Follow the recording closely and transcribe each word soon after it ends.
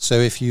So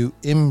if you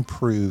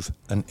improve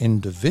an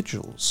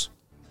individual's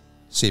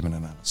semen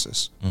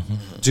analysis,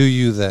 do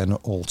you then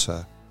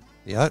alter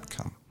the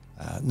outcome?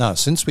 Now,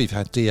 since we've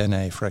had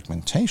DNA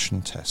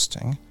fragmentation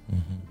testing,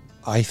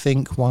 I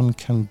think one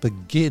can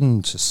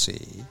begin to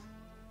see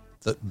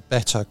that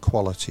better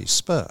quality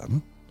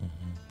sperm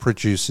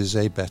produces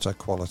a better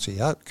quality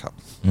outcome.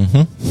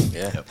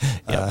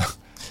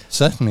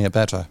 Certainly a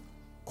better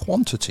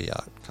quantity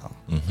outcome.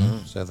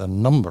 So the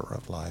number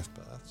of live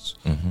births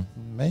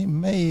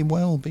may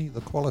well be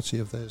the quality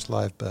of those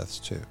live births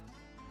too.